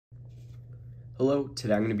Hello,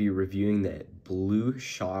 today I'm going to be reviewing the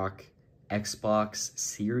BlueShock Xbox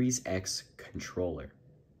Series X controller.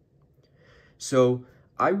 So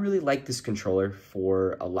I really like this controller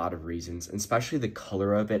for a lot of reasons, and especially the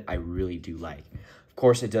color of it I really do like. Of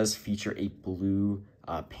course, it does feature a blue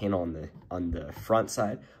panel on the front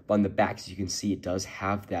side, but on the back, as you can see, it does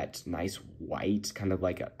have that nice white, kind of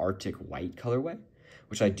like an Arctic white colorway,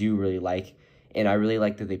 which I do really like, and I really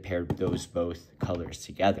like that they paired those both colors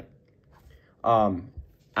together.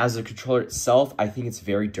 As a controller itself, I think it's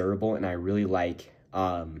very durable, and I really like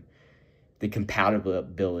the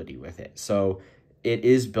compatibility with it. So it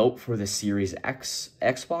is built for the Series X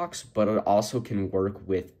Xbox, but it also can work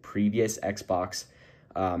with previous Xbox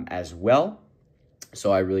as well.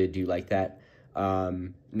 So I really do like that.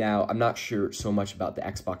 Now, I'm not sure so much about the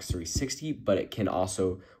Xbox 360, but it can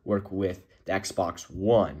also work with the Xbox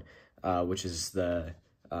One, which is the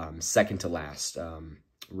second to last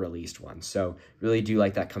released one. So really do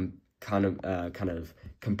like that kind of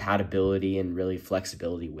compatibility and really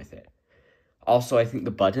flexibility with it. Also, I think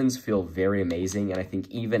the buttons feel very amazing, and I think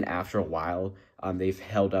even after a while, they've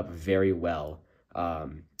held up very well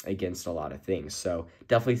against a lot of things. So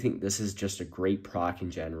definitely think this is just a great product in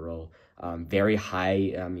general. Very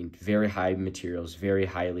high, very high materials, very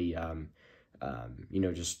highly,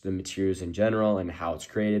 just the materials in general and how it's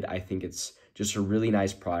created. I think it's just a really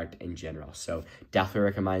nice product in general. So definitely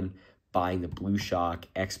recommend buying the BlueShock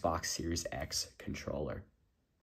Xbox Series X controller.